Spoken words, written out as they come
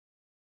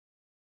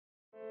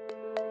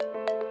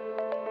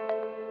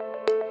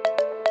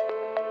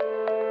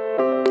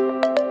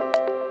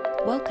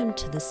Welcome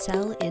to the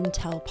Cell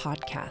Intel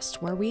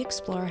podcast, where we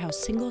explore how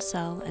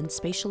single-cell and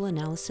spatial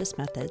analysis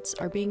methods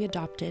are being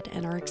adopted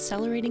and are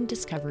accelerating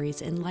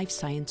discoveries in life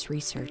science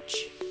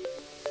research.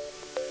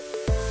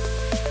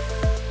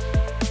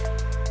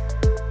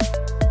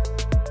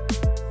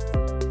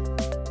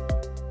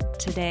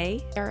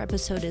 Today, our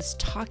episode is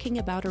Talking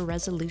About a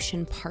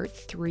Resolution Part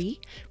 3,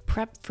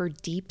 Prep for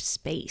Deep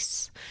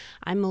Space.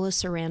 I'm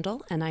Melissa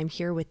Randall, and I'm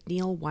here with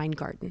Neil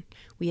Weingarten.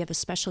 We have a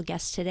special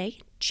guest today,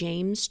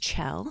 James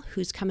Chell,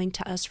 who's coming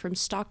to us from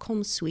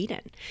Stockholm,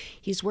 Sweden.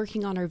 He's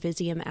working on our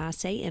Visium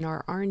assay in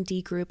our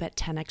R&D group at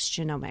 10x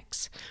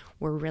Genomics.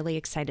 We're really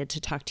excited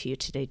to talk to you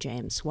today,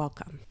 James.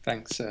 Welcome.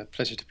 Thanks.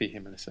 Pleasure to be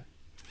here, Melissa.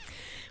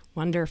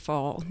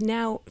 Wonderful.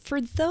 Now,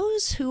 for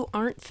those who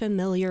aren't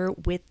familiar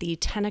with the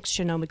 10x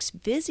Genomics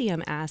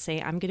Visium assay,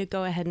 I'm going to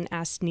go ahead and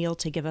ask Neil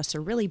to give us a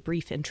really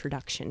brief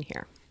introduction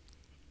here.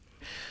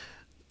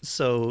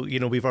 So,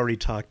 we've already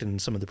talked in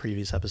some of the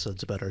previous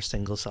episodes about our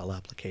single cell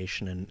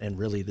application, and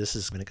really this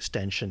is an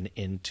extension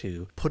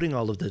into putting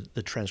all of the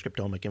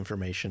transcriptomic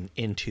information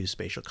into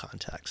spatial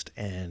context.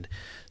 And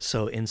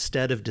so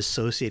instead of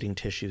dissociating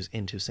tissues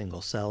into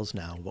single cells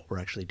now, what we're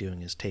actually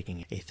doing is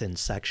taking a thin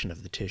section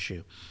of the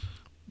tissue,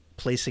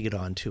 placing it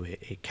onto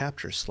a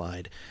capture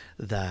slide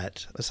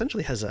that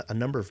essentially has a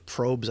number of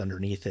probes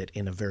underneath it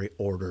in a very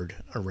ordered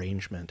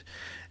arrangement.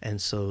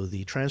 And so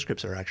the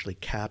transcripts are actually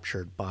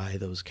captured by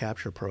those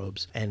capture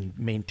probes and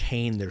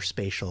maintain their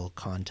spatial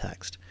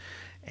context.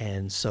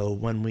 And so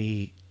when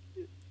we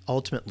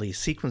ultimately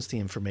sequence the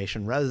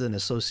information, rather than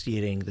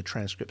associating the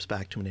transcripts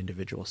back to an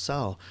individual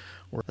cell,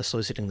 we're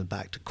associating them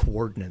back to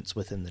coordinates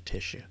within the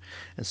tissue.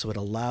 And so it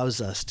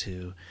allows us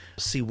to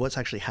see what's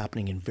actually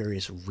happening in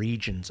various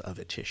regions of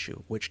a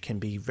tissue, which can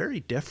be very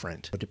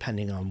different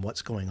depending on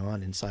what's going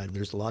on inside.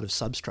 There's a lot of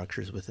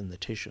substructures within the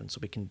tissue, and so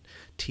we can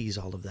tease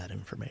all of that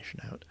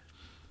information out.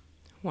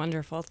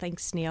 Wonderful.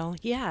 Thanks, Neil.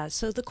 Yeah,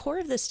 so the core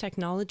of this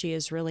technology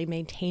is really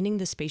maintaining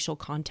the spatial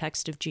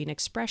context of gene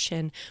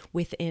expression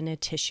within a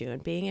tissue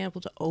and being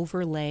able to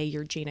overlay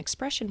your gene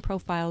expression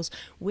profiles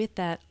with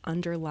that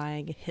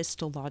underlying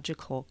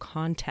histological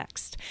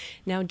context.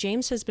 Now,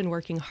 James has been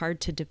working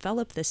hard to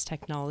develop this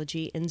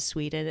technology in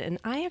Sweden, and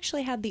I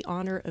actually had the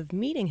honor of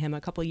meeting him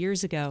a couple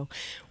years ago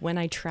when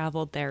I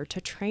traveled there to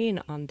train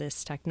on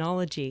this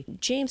technology.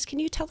 James, can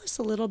you tell us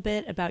a little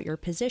bit about your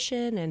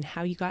position and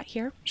how you got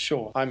here?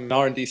 Sure. I'm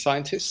an R&D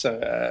scientist, so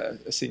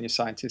a senior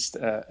scientist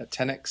at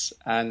 10x,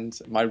 and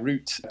my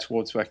route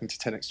towards working to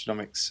 10x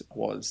Genomics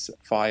was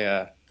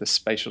via the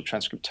spatial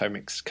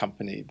transcriptomics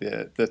company,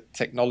 the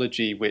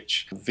technology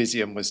which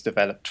Visium was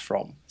developed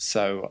from.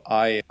 So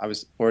I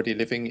was already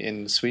living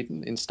in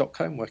Sweden, in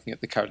Stockholm, working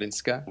at the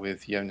Karolinska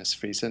with Jonas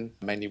Friesen,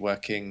 mainly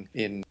working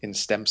in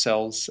stem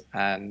cells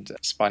and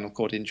spinal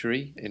cord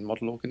injury in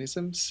model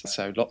organisms.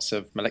 So lots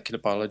of molecular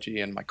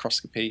biology and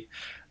microscopy.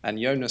 And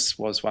Jonas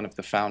was one of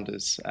the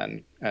founders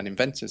and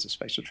inventors of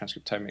spatial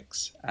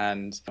transcriptomics.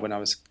 And when I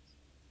was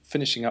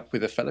finishing up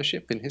with a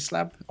fellowship in his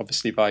lab,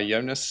 obviously via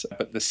Jonas,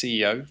 but the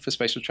CEO for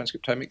Spatial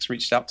Transcriptomics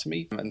reached out to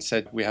me and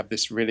said, we have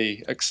this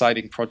really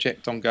exciting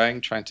project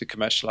ongoing, trying to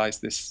commercialize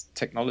this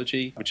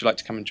technology. Would you like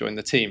to come and join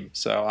the team?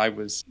 So I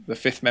was the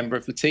fifth member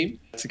of the team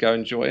to go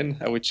and join,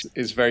 which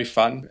is very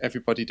fun.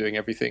 Everybody doing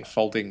everything,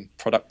 folding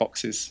product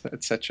boxes,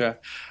 etc.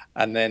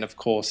 And then, of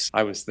course,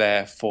 I was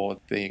there for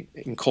the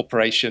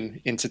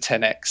incorporation into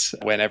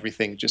 10x when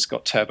everything just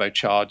got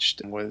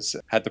turbocharged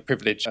and had the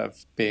privilege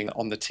of being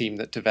on the team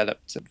that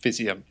developed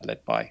Visium,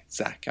 led by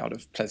Zach out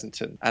of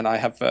Pleasanton. And I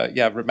have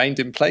remained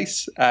in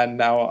place, and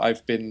now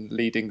I've been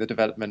leading the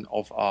development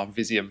of our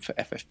Visium for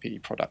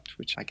FFPE product,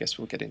 which I guess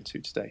we'll get into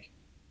today.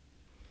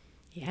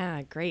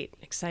 Yeah, great.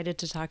 Excited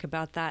to talk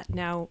about that.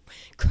 Now,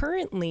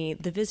 currently,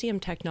 the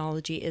Visium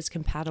technology is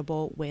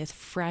compatible with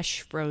fresh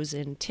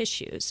frozen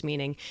tissues,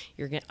 meaning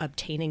you're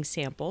obtaining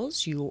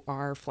samples, you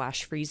are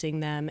flash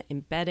freezing them,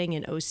 embedding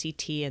in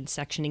OCT and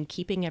sectioning,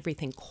 keeping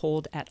everything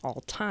cold at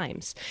all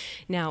times.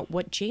 Now,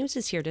 what James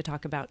is here to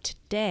talk about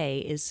today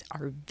is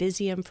our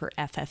Visium for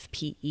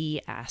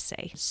FFPE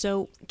assay.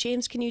 So,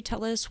 James, can you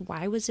tell us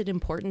why was it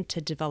important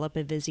to develop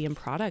a Visium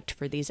product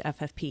for these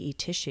FFPE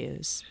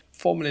tissues?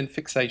 Formalin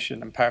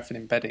fixation and paraffin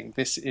embedding.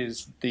 This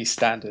is the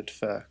standard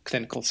for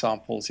clinical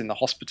samples in the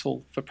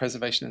hospital for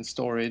preservation and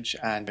storage,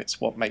 and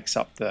it's what makes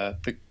up the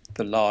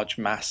large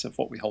mass of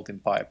what we hold in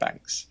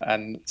biobanks.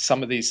 And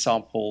some of these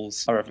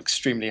samples are of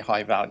extremely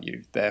high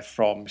value. They're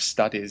from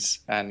studies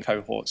and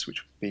cohorts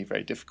which would be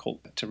very difficult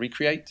to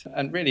recreate.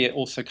 And really it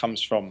also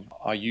comes from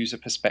our user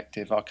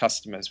perspective, our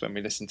customers, when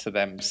we listen to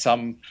them.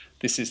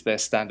 This is their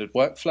standard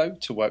workflow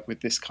to work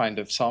with this kind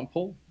of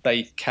sample.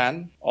 They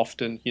can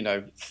often,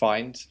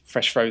 find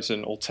fresh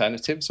frozen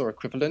alternatives or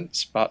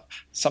equivalents, but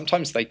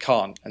sometimes they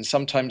can't. And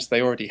sometimes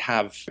they already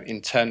have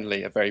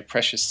internally a very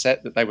precious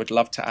set that they would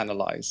love to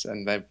analyze.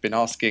 And they've been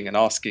asking,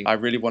 I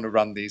really want to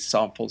run these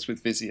samples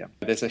with Visium.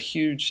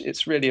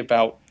 It's really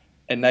about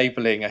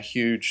enabling a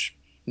huge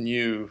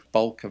new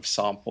bulk of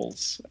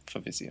samples for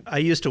Visium. I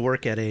used to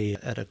work at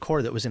a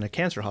core that was in a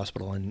cancer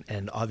hospital,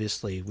 and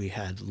obviously we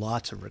had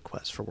lots of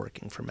requests for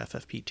working from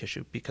FFP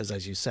tissue because,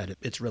 as you said,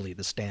 it's really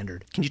the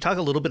standard. Can you talk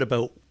a little bit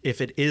about,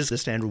 if it is the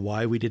standard,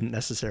 why we didn't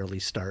necessarily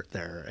start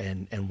there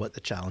and what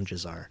the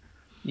challenges are?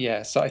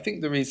 Yeah, so I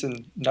think the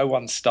reason no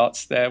one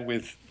starts there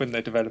with when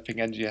they're developing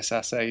NGS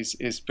assays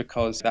is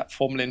because that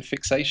formalin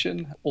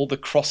fixation, all the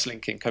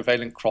cross-linking,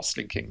 covalent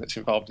cross-linking that's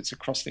involved, it's a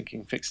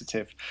cross-linking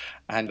fixative,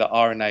 and the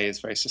RNA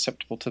is very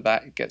susceptible to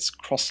that. It gets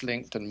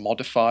cross-linked and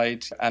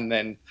modified, and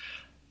then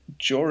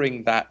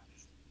during that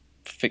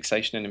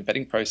fixation and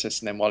embedding process,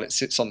 and then while it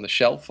sits on the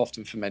shelf,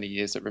 often for many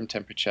years at room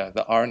temperature,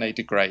 the RNA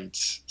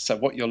degrades. So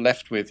what you're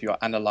left with, your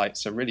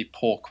analytes, are really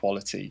poor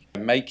quality.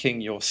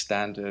 Making your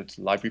standard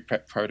library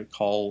prep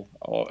protocol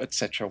or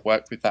etc.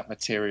 work with that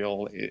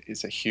material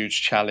is a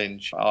huge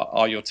challenge.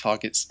 Are your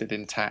targets still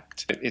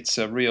intact? It's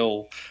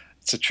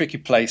a tricky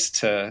place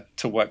to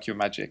work your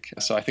magic.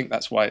 So I think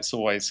that's why it's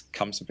always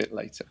comes a bit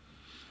later.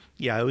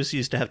 Yeah, I always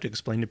used to have to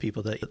explain to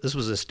people that this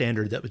was a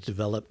standard that was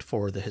developed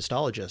for the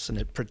histologists, and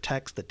it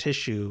protects the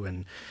tissue,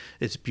 and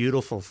it's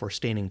beautiful for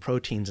staining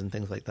proteins and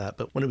things like that.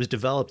 But when it was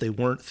developed, they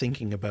weren't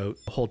thinking about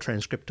whole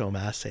transcriptome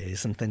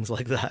assays and things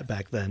like that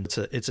back then.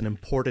 It's an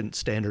important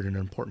standard and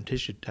an important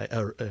tissue type,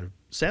 or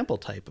sample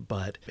type,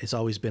 but it's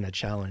always been a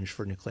challenge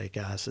for nucleic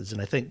acids.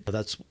 And I think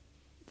that's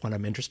what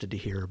I'm interested to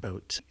hear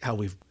about, how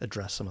we've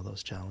addressed some of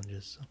those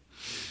challenges.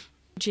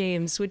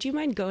 James, would you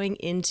mind going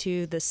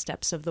into the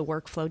steps of the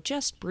workflow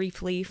just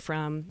briefly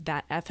from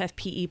that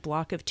FFPE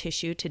block of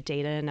tissue to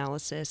data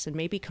analysis, and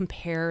maybe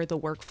compare the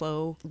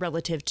workflow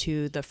relative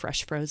to the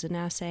fresh frozen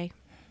assay?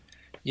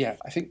 Yeah,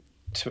 I think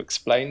to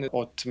explain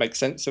or to make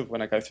sense of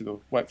when I go through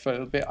the workflow a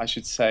little bit, I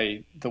should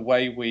say the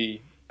way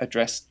we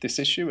addressed this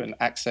issue and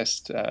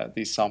accessed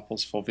these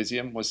samples for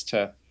Visium was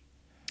to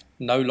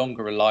no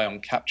longer rely on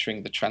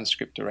capturing the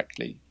transcript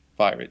directly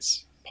via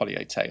its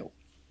poly-A tail.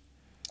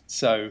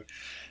 So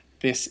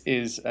this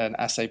is an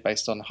assay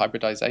based on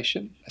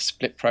hybridization, a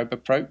split probe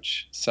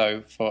approach.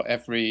 So for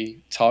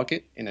every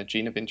target in a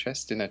gene of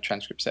interest, in a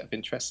transcript set of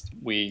interest,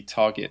 we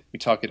target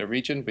a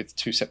region with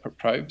two separate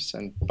probes,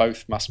 and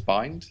both must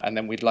bind, and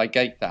then we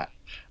ligate that.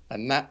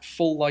 And that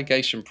full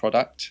ligation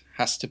product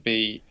has to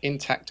be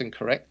intact and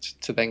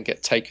correct to then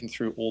get taken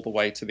through all the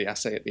way to the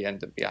assay at the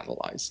end and be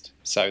analyzed.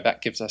 So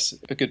that gives us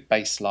a good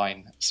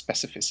baseline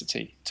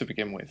specificity to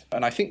begin with.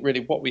 And I think really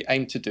what we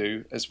aim to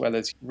do, as well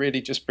as really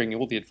just bring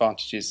all the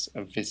advantages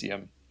of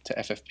Visium to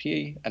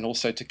FFPE, and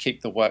also to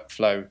keep the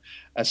workflow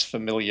as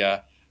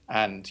familiar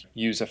and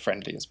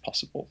user-friendly as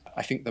possible.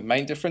 I think the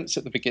main difference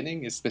at the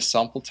beginning is this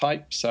sample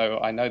type. So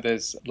I know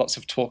there's lots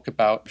of talk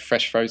about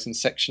fresh frozen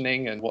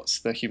sectioning and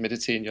what's the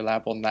humidity in your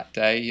lab on that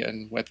day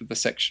and whether the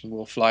section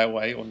will fly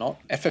away or not.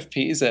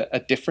 FFP is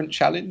a different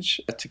challenge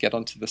to get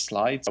onto the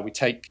slides. We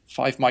take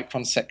 5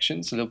 micron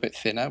sections, a little bit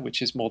thinner,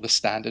 which is more the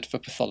standard for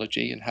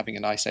pathology and having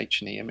a nice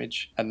H&E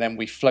image. And then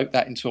we float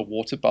that into a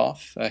water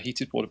bath, a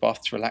heated water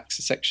bath, to relax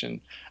the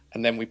section.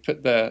 And then we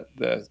put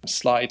the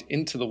slide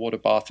into the water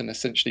bath and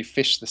essentially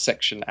fish the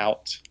section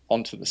out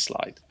onto the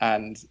slide.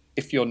 And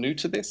if you're new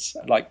to this,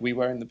 like we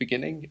were in the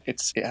beginning,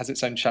 it has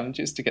its own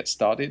challenges to get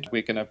started.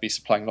 We're going to be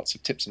supplying lots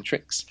of tips and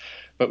tricks,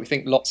 but we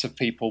think lots of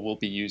people will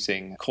be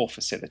using core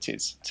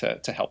facilities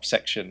to help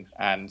section.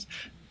 And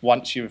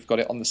once you've got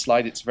it on the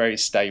slide, it's very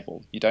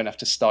stable. You don't have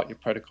to start your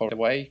protocol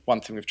away. One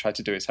thing we've tried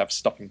to do is have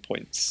stopping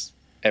points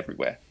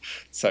everywhere,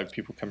 so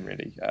people can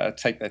really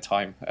take their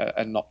time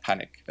and not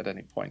panic at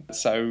any point.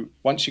 So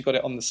once you've got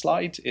it on the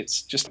slide,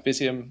 it's just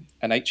Visium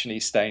and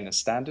H&E stain as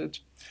standard.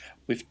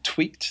 We've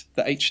tweaked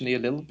the H&E a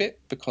little bit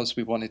because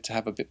we wanted to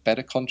have a bit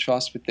better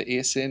contrast with the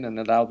eosin and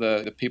allow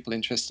the people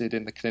interested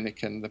in the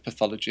clinic and the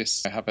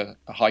pathologists to have a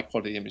high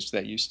quality image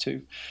they're used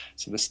to.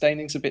 So the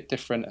staining's a bit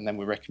different, and then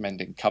we're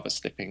recommending cover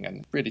slipping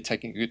and really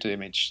taking a good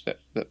image that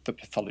the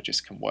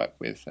pathologist can work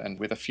with, and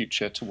with a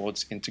future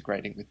towards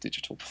integrating with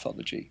digital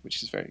pathology,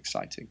 which is very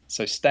exciting.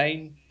 So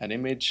stain, an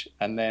image,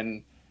 and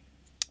then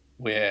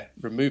we're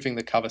removing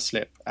the cover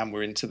slip and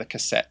we're into the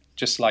cassette,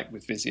 just like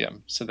with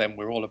Visium. So then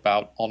we're all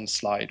about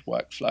on-slide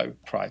workflow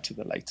prior to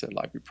the later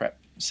library prep.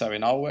 So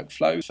in our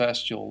workflow,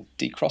 first you'll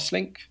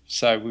decrosslink.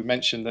 So we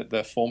mentioned that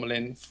the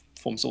formalin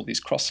forms all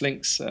these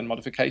crosslinks and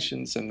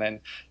modifications, and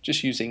then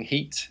just using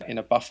heat in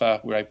a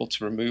buffer, we're able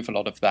to remove a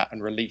lot of that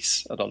and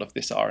release a lot of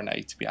this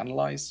RNA to be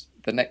analyzed.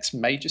 The next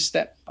major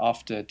step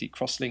after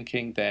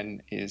decrosslinking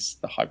then is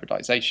the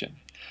hybridization.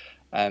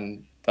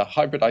 And the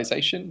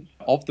hybridization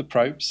of the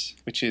probes,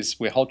 which is,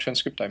 we're whole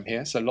transcriptome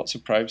here, so lots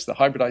of probes, the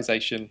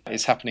hybridization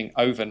is happening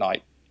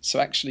overnight. So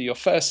actually your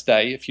first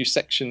day, if you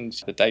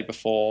sectioned the day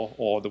before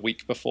or the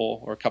week before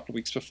or a couple of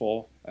weeks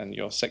before, and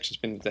your section's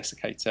been in the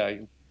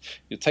desiccator,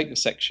 you'll take your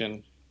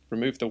section,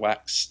 remove the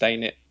wax,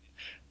 stain it,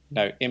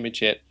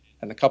 image it,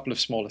 and a couple of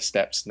smaller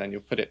steps, and then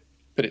you'll put it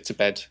to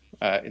bed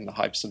in the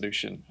Hybe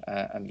solution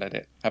and let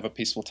it have a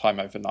peaceful time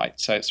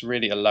overnight. So it's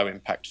really a low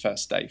impact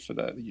first day for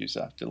the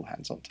user, little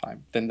hands-on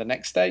time. Then the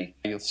next day,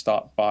 you'll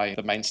start by,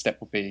 the main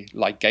step will be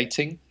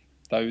ligating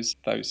those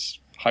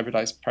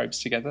hybridized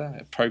probes together,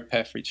 a probe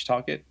pair for each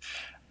target.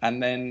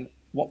 And then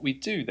what we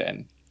do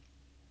then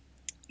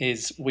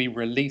is we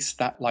release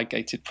that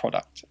ligated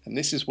product. And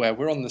this is where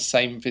we're on the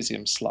same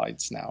Visium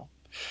slides now.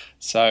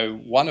 So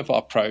one of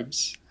our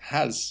probes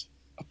has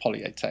a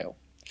poly A tail.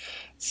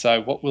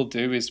 So what we'll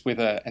do is with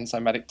an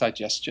enzymatic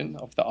digestion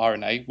of the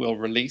RNA, we'll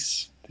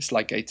release this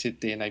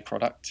ligated DNA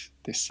product,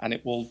 and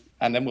then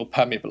we'll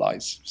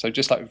permeabilize. So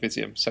just like with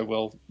Visium. So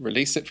we'll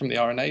release it from the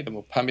RNA, then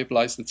we'll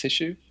permeabilize the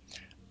tissue,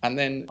 and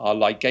then our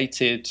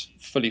ligated,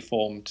 fully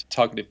formed,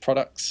 targeted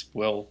products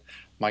will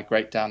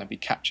migrate down and be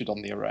captured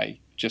on the array,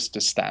 just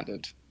as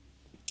standard.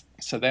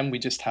 So then we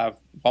just have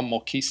one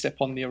more key step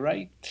on the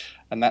array,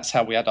 and that's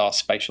how we add our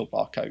spatial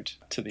barcode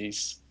to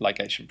these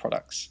ligation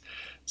products.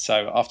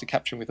 So after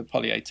capturing with a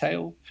poly A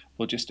tail,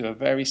 we'll just do a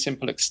very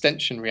simple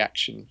extension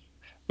reaction,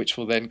 which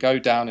will then go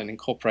down and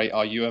incorporate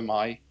our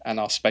UMI and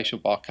our spatial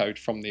barcode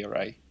from the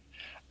array.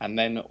 And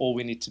then all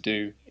we need to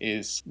do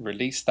is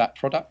release that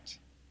product,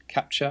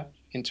 capture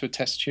into a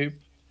test tube,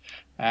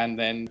 and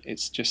then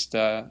it's just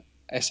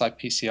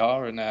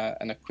SIPCR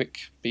and a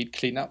quick bead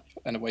cleanup,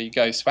 and away you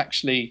go. So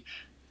actually,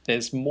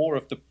 there's more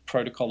of the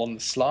protocol on the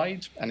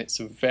slide, and it's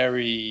a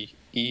very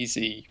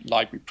easy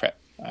library prep,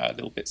 a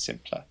little bit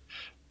simpler.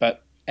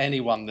 But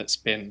anyone that's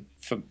been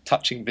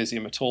touching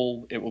Visium at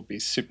all, it will be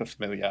super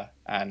familiar,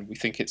 and we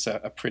think it's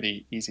a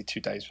pretty easy 2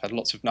 days. We've had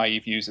lots of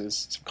naive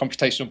users. Some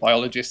computational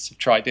biologists have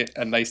tried it,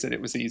 and they said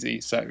it was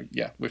easy. So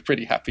yeah, we're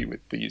pretty happy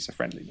with the user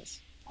friendliness.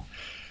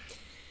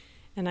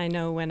 And I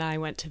know when I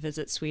went to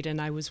visit Sweden,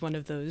 I was one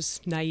of those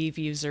naive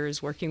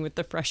users working with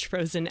the fresh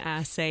frozen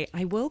assay.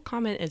 I will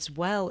comment as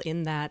well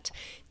in that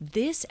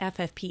this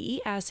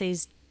FFPE assay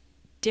is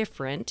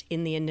different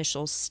in the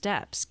initial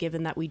steps,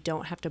 given that we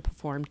don't have to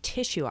perform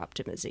tissue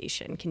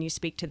optimization. Can you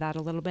speak to that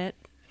a little bit?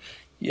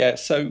 Yeah,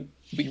 so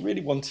we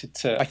really wanted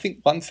to, I think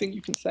one thing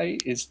you can say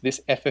is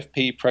this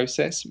FFPE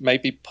process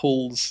maybe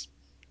pulls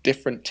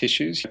different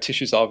tissues.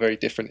 Tissues are very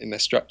different in their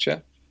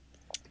structure.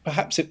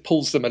 Perhaps it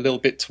pulls them a little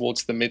bit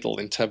towards the middle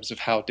in terms of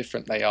how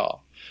different they are.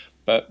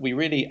 But we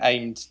really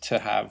aimed to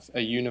have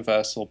a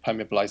universal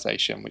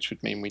permeabilization, which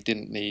would mean we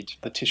didn't need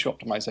the tissue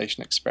optimization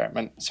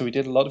experiment. So we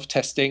did a lot of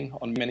testing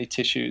on many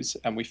tissues,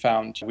 and we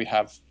found we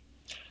have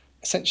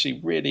essentially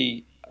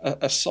really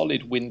a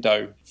solid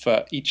window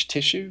for each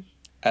tissue,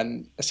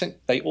 and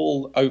they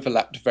all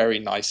overlapped very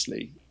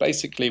nicely.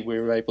 Basically, we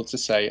were able to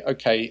say,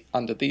 okay,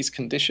 under these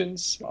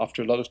conditions,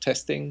 after a lot of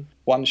testing,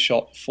 one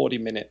shot, 40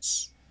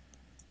 minutes,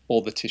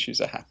 all the tissues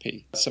are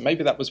happy. So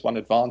maybe that was one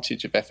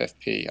advantage of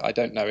FFP. I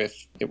don't know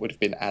if it would have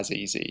been as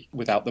easy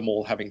without them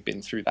all having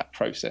been through that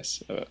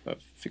process of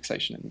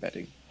fixation and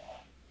embedding.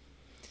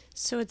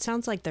 So it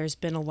sounds like there's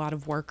been a lot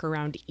of work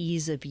around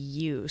ease of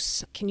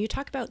use. Can you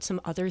talk about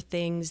some other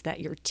things that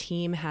your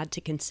team had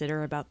to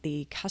consider about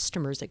the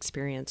customer's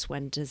experience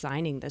when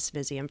designing this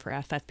Visium for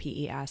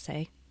FFPE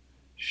assay?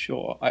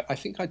 Sure. I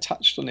think I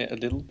touched on it a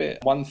little bit.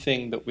 One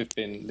thing that we've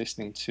been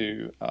listening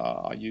to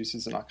our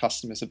users and our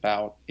customers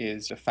about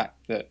is the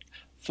fact that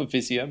for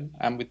Visium,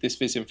 and with this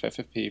Visium for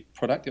FFP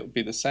product, it will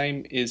be the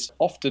same, is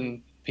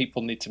often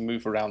people need to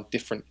move around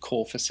different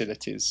core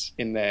facilities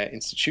in their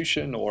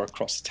institution or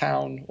across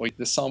town, or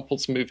the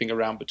samples moving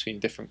around between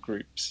different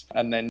groups.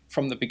 And then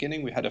from the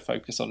beginning, we had a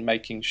focus on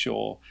making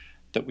sure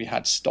that we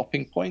had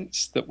stopping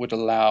points that would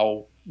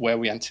allow where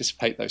we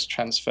anticipate those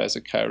transfers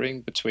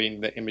occurring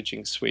between the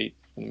imaging suite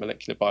and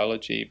molecular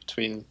biology,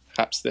 between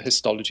perhaps the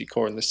histology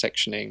core and the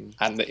sectioning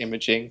and the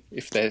imaging,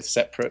 if they're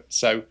separate.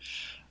 So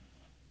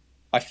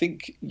I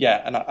think,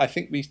 I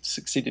think we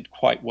succeeded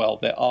quite well.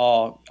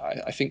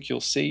 I think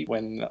you'll see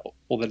when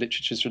all the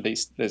literature is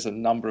released, there's a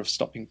number of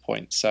stopping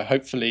points. So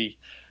hopefully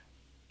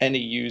any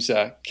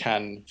user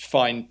can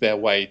find their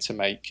way to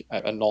make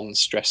a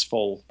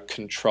non-stressful,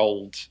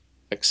 controlled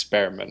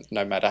experiment,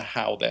 no matter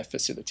how their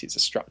facilities are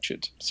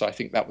structured. So I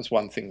think that was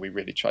one thing we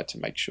really tried to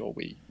make sure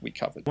we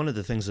covered. One of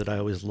the things that I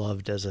always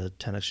loved as a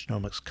 10x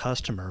Genomics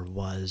customer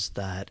was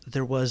that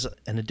there was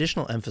an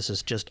additional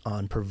emphasis just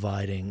on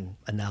providing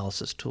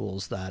analysis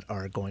tools that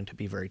are going to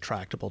be very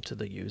tractable to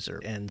the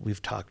user. And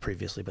we've talked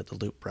previously about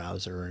the Loop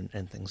browser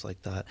and things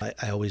like that.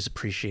 I always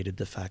appreciated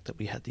the fact that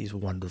we had these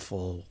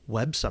wonderful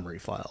web summary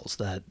files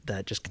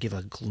that just give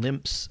a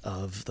glimpse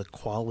of the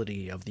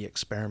quality of the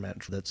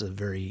experiment. That's a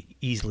very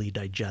easily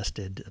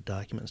digested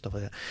document and stuff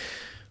like that.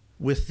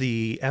 With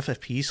the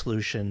FFPE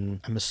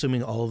solution, I'm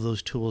assuming all of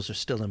those tools are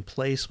still in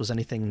place. Was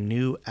anything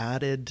new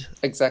added?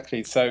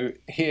 Exactly. So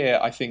here,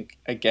 I think,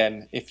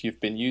 again, if you've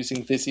been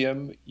using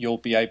Visium, you'll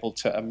be able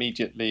to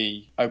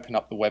immediately open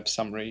up the web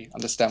summary,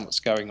 understand what's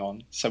going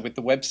on. So with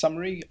the web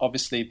summary,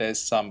 obviously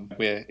there's some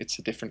where it's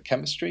a different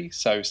chemistry.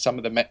 So some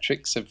of the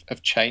metrics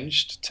have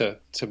changed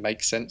to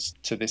make sense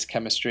to this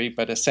chemistry,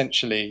 but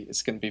essentially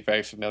it's going to be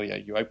very familiar.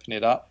 You open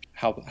it up,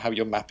 how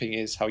your mapping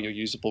is, how your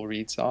usable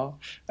reads are,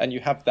 and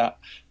you have that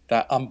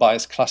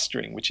unbiased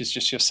clustering, which is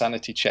just your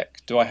sanity check.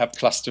 Do I have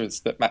clusters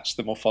that match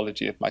the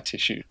morphology of my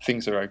tissue?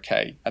 Things are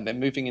okay. And then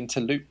moving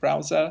into Loop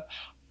browser,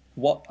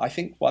 What I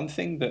think one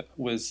thing that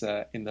was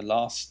in the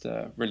last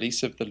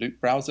release of the Loop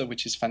browser,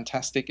 which is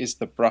fantastic, is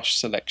the brush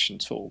selection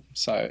tool.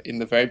 So in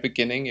the very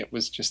beginning, it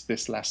was just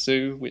this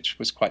lasso, which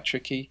was quite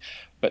tricky.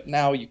 But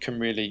now you can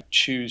really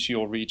choose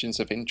your regions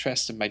of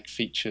interest and make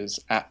features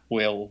at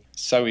will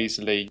so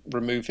easily,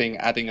 removing,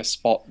 adding a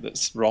spot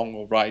that's wrong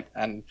or right,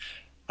 and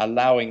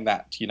allowing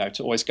that,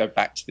 to always go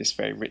back to this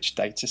very rich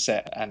data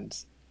set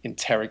and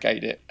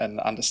interrogate it and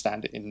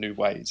understand it in new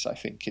ways, I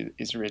think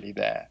is really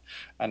there.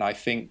 And I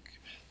think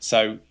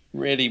so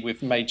really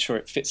we've made sure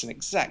it fits in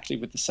exactly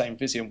with the same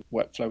Visium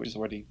workflow, which is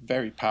already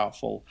very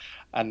powerful.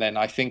 And then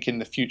I think in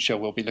the future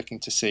we'll be looking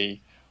to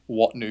see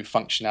what new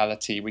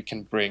functionality we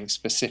can bring,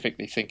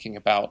 specifically thinking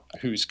about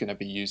who's going to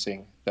be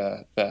using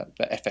the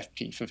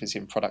FFP for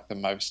Visium product the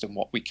most and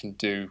what we can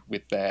do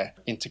with their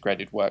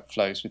integrated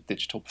workflows with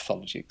digital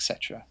pathology,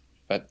 etc.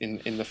 But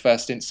in the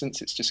first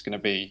instance, it's just going to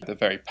be the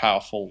very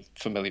powerful,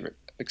 familiar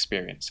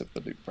experience of the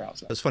Loop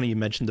browser. It's funny you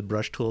mentioned the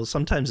brush tools.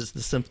 Sometimes it's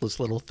the simplest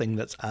little thing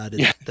that's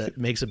added that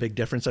makes a big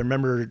difference. I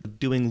remember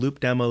doing Loop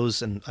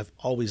demos, and I've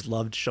always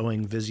loved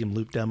showing Visium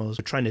Loop demos,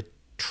 trying to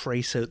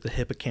trace out the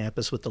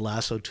hippocampus with the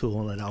lasso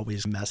tool, and I'd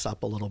always mess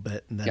up a little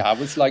bit. And then I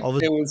was like,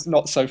 it was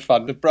not so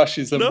fun. The brush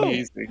is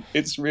amazing. No.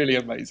 It's really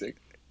amazing.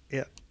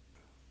 Yeah.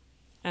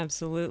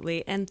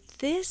 Absolutely. And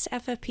this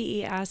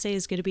FFPE assay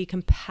is going to be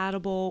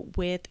compatible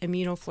with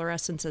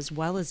immunofluorescence as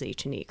well as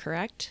H&E,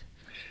 correct?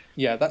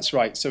 Yeah, that's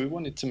right. So we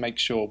wanted to make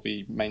sure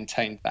we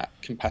maintained that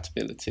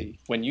compatibility.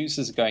 When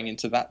users are going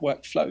into that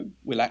workflow,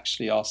 we'll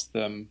actually ask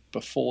them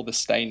before the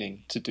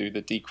staining to do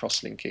the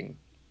decross-linking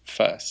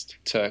first,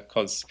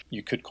 because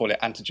you could call it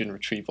antigen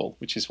retrieval,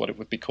 which is what it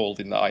would be called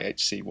in the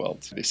IHC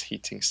world, this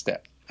heating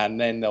step. And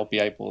then they'll be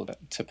able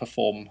to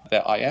perform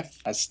their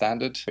IF as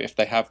standard. If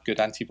they have good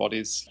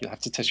antibodies, you'll have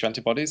to test your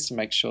antibodies to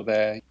make sure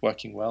they're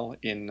working well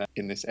in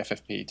this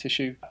FFPE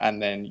tissue.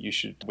 And then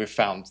we've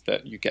found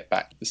that you get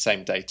back the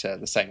same data,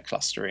 the same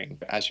clustering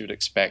as you would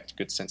expect,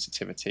 good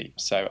sensitivity.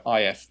 So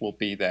IF will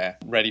be there,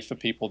 ready for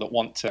people that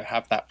want to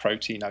have that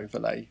protein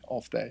overlay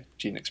of their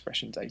gene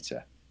expression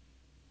data.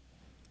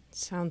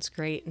 Sounds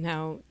great.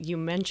 Now, you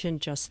mentioned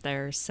just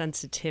their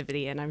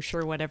sensitivity, and I'm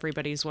sure what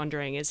everybody's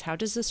wondering is how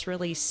does this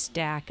really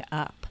stack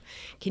up?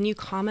 Can you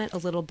comment a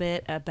little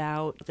bit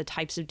about the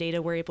types of data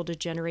we're able to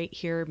generate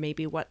here,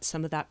 maybe what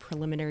some of that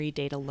preliminary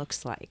data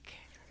looks like?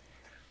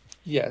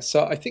 Yeah,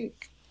 so I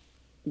think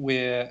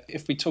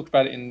if we talk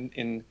about it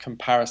in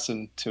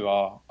comparison to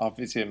our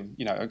Visium,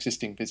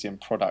 existing Visium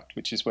product,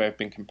 which is where we've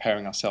been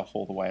comparing ourselves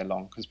all the way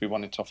along because we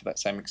wanted to offer that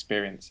same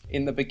experience.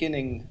 In the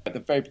beginning, at the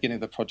very beginning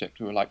of the project,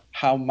 we were like,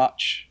 how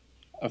much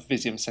of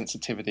Visium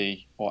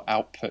sensitivity or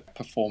output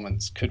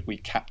performance could we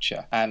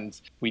capture? And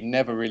we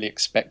never really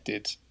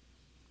expected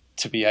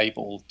to be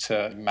able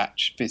to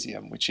match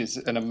Visium, which is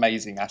an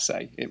amazing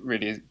assay. It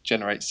really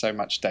generates so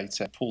much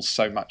data, pulls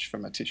so much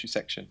from a tissue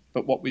section.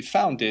 But what we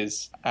found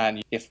is,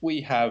 and if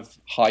we have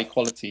high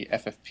quality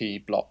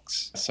FFP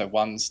blocks, so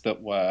ones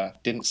that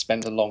didn't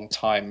spend a long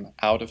time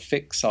out of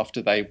fix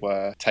after they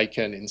were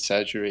taken in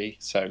surgery,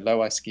 so low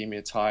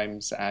ischemia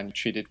times and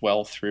treated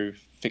well through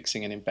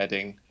fixing and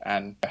embedding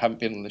and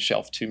haven't been on the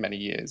shelf too many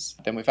years,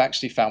 then we've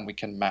actually found we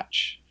can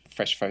match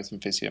fresh frozen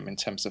Visium in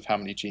terms of how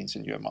many genes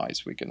and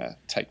UMIs we're going to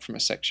take from a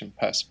section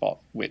per spot,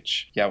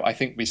 which I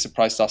think we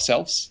surprised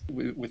ourselves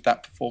with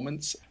that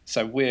performance.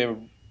 So we're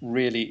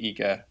really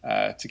eager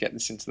to get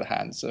this into the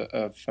hands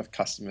of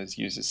customers,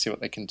 users, see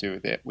what they can do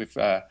with it. We've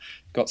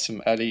got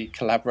some early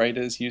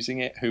collaborators using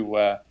it who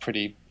were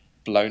pretty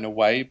blown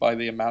away by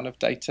the amount of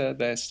data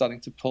they're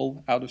starting to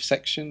pull out of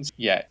sections.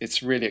 Yeah,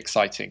 it's really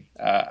exciting,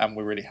 and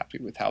we're really happy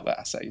with how the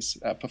assay's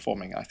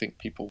performing. I think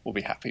people will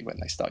be happy when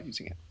they start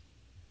using it.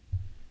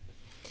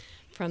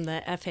 From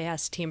the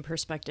FAS team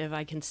perspective,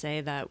 I can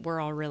say that we're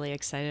all really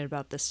excited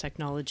about this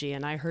technology.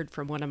 And I heard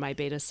from one of my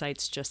beta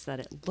sites just that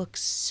it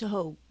looks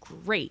so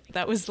great.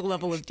 That was the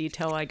level of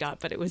detail I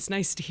got, but it was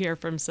nice to hear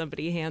from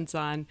somebody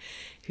hands-on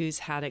who's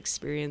had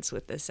experience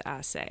with this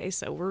assay.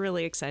 So we're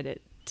really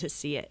excited to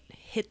see it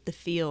hit the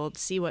field,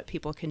 see what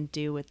people can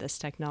do with this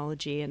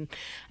technology. And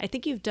I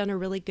think you've done a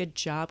really good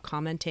job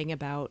commenting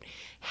about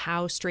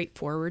how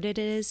straightforward it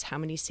is, how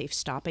many safe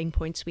stopping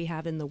points we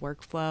have in the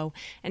workflow,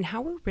 and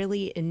how we're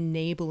really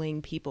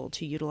enabling people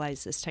to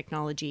utilize this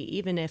technology,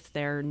 even if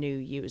they're new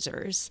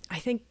users. I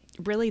think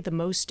really the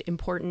most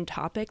important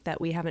topic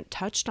that we haven't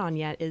touched on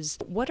yet is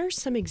what are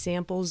some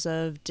examples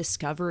of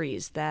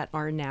discoveries that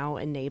are now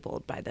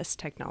enabled by this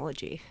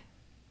technology?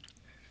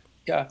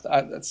 Yeah,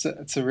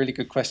 that's a really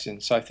good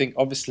question. So I think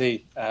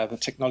obviously the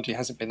technology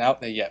hasn't been out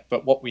there yet,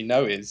 but what we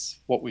know is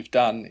what we've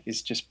done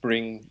is just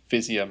bring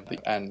Visium,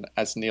 and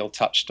as Neil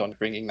touched on,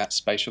 bringing that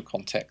spatial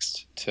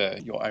context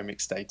to your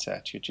omics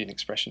data, to your gene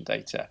expression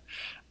data.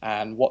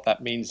 And what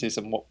that means is,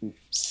 and what we've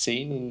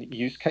seen in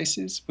use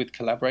cases with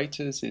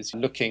collaborators, is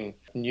looking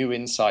new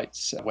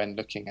insights when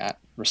looking at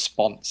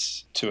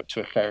response to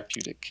a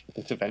therapeutic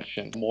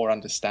intervention, more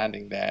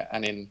understanding there.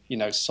 And in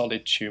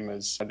solid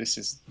tumors, this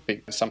is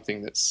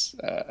something that's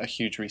a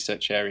huge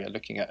research area,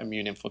 looking at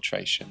immune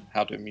infiltration,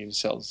 how do immune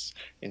cells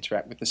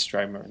interact with the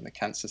stroma and the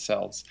cancer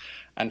cells,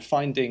 and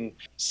finding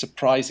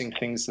surprising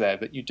things there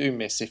that you do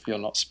miss if you're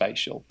not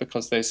spatial,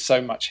 because there's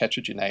so much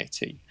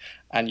heterogeneity,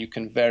 and you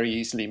can very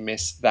easily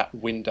miss that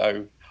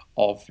window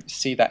of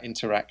see that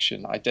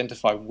interaction,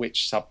 identify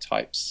which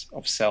subtypes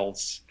of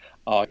cells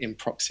are in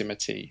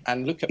proximity,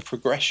 and look at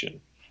progression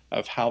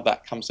of how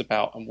that comes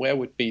about, and where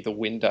would be the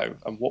window,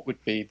 and what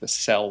would be the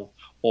cell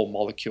or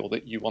molecule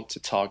that you want to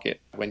target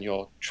when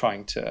you're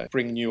trying to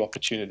bring new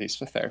opportunities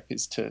for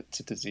therapies to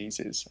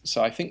diseases.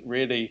 So I think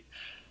really,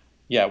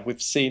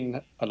 we've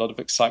seen a lot of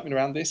excitement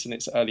around this in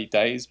its early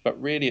days,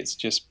 but really it's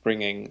just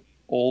bringing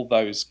all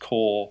those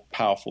core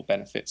powerful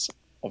benefits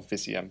of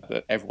Visium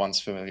that everyone's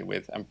familiar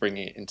with and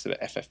bringing it into the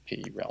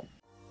FFPE realm.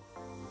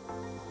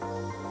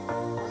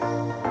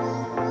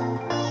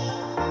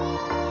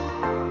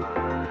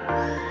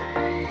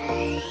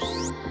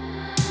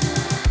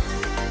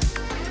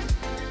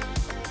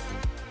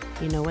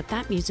 You know what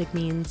that music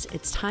means.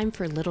 It's time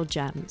for Little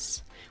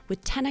Gems.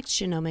 With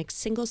 10x Genomics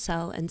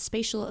single-cell and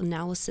spatial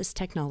analysis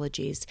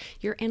technologies,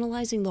 you're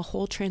analyzing the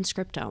whole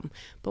transcriptome.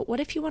 But what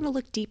if you want to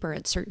look deeper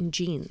at certain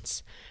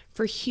genes?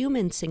 For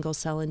human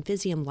single-cell and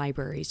Visium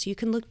libraries, you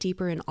can look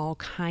deeper in all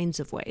kinds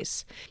of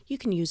ways. You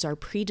can use our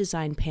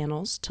pre-designed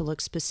panels to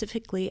look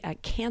specifically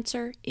at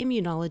cancer,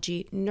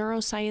 immunology,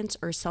 neuroscience,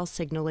 or cell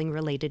signaling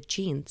related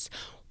genes.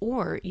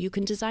 Or you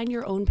can design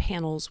your own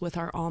panels with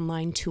our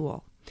online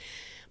tool.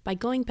 By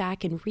going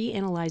back and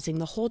reanalyzing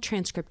the whole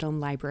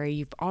transcriptome library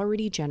you've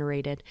already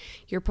generated,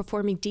 you're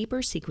performing deeper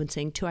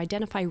sequencing to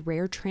identify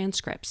rare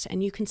transcripts,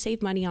 and you can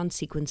save money on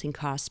sequencing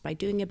costs by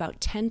doing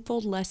about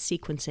 10-fold less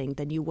sequencing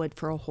than you would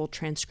for a whole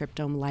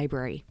transcriptome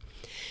library.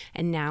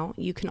 And now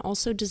you can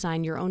also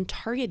design your own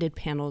targeted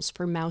panels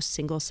for mouse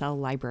single-cell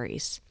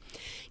libraries.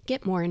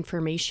 Get more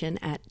information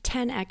at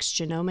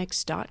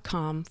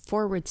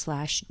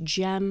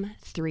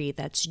 10xgenomics.com/GEM3.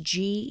 That's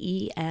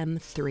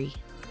GEM3.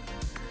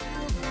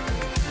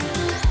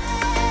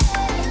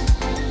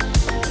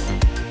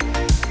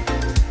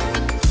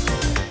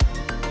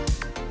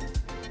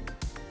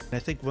 I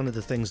think one of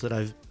the things that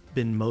I've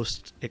been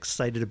most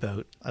excited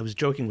about, I was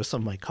joking with some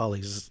of my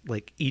colleagues,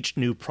 like each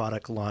new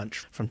product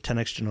launch from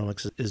 10x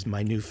Genomics is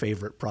my new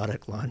favorite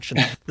product launch.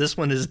 And this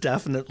one is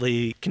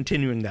definitely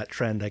continuing that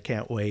trend. I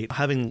can't wait.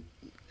 Having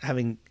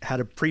had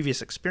a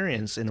previous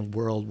experience in a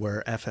world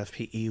where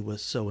FFPE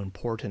was so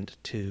important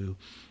to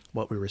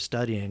what we were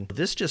studying,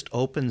 this just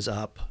opens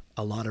up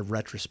a lot of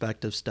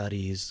retrospective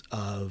studies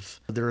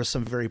there are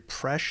some very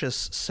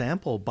precious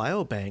sample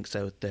biobanks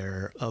out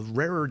there of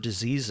rarer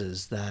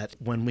diseases that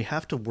when we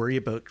have to worry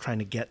about trying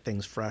to get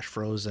things fresh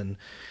frozen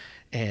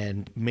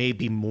and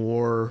maybe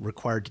more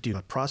required to do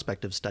a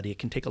prospective study, it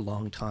can take a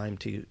long time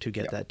to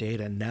get that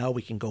data. And now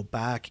we can go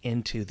back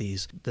into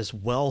this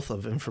wealth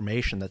of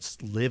information that's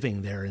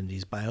living there in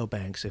these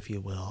biobanks, if you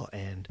will,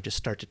 and just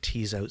start to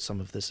tease out some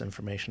of this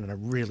information. And I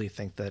really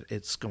think that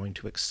it's going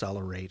to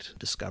accelerate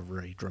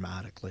discovery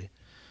dramatically.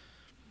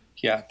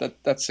 Yeah,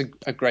 that's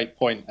a great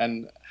point.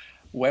 And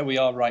where we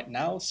are right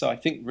now, so I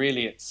think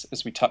really it's,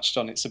 as we touched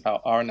on, it's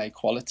about RNA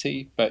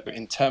quality, but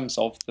in terms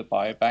of the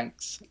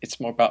biobanks, it's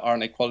more about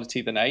RNA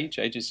quality than age.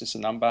 Age is just a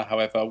number.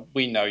 However,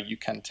 we know you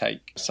can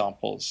take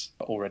samples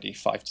already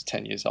 5 to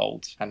 10 years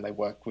old, and they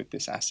work with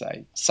this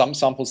assay. Some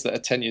samples that are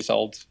 10 years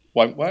old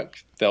won't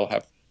work. They'll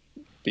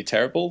be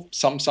terrible.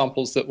 Some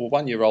samples that were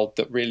 1 year old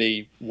that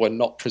really were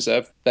not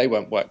preserved, they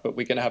won't work. But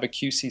we're going to have a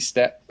QC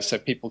step so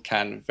people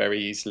can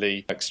very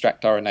easily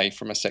extract RNA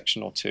from a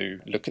section or two,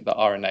 look at the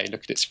RNA,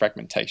 look at its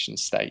fragmentation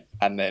state,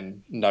 and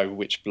then know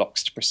which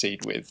blocks to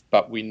proceed with.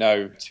 But we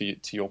know, to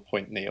your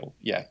point, Neil,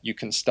 you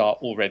can start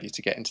already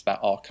to get into that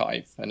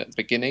archive. And at the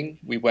beginning,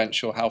 we weren't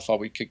sure how far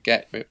we could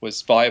get. It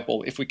was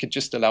viable. If we could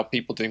just allow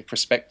people doing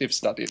prospective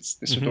studies,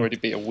 this would already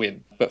be a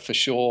win. But for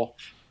sure,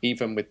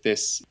 even with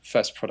this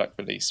first product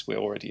release, we're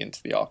already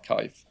into the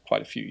archive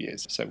quite a few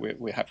years. So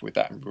we're happy with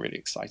that and really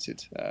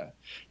excited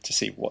to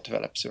see what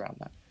develops around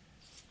that.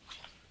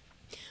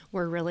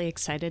 We're really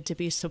excited to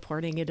be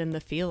supporting it in the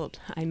field.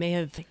 I may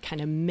have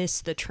kind of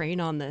missed the train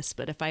on this,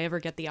 but if I ever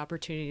get the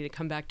opportunity to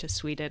come back to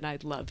Sweden,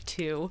 I'd love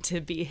to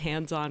be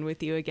hands-on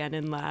with you again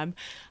in lab.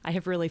 I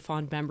have really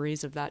fond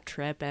memories of that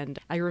trip, and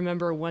I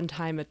remember one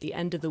time at the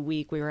end of the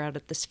week, we were out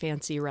at this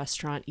fancy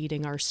restaurant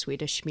eating our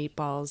Swedish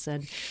meatballs,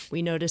 and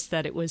we noticed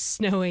that it was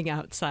snowing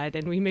outside,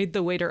 and we made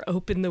the waiter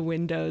open the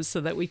windows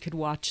so that we could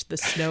watch the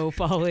snow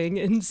falling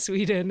in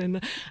Sweden,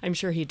 and I'm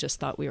sure he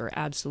just thought we were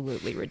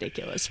absolutely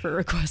ridiculous for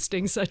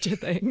requesting such a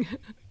thing.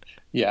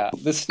 Yeah,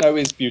 the snow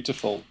is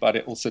beautiful, but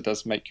it also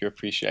does make you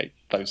appreciate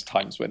those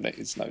times when there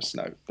is no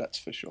snow, that's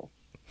for sure.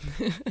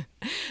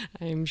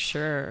 I'm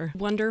sure.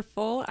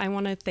 Wonderful. I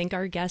want to thank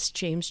our guest,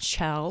 James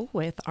Chell,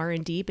 with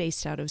R&D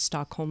based out of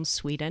Stockholm,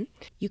 Sweden.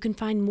 You can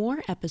find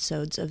more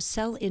episodes of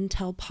Cell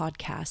Intel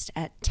Podcast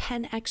at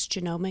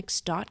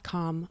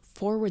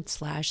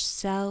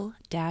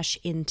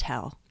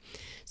 10xgenomics.com/cell-intel.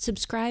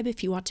 Subscribe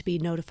if you want to be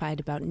notified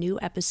about new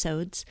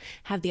episodes,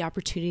 have the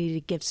opportunity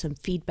to give some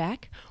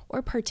feedback,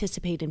 or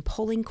participate in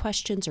polling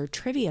questions or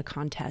trivia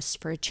contests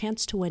for a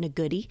chance to win a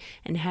goodie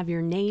and have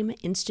your name,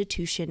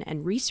 institution,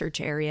 and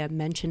research area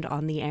mentioned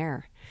on the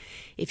air.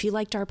 If you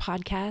liked our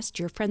podcast,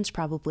 your friends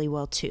probably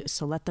will too,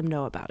 so let them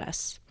know about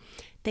us.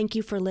 Thank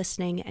you for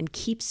listening and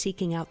keep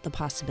seeking out the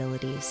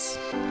possibilities.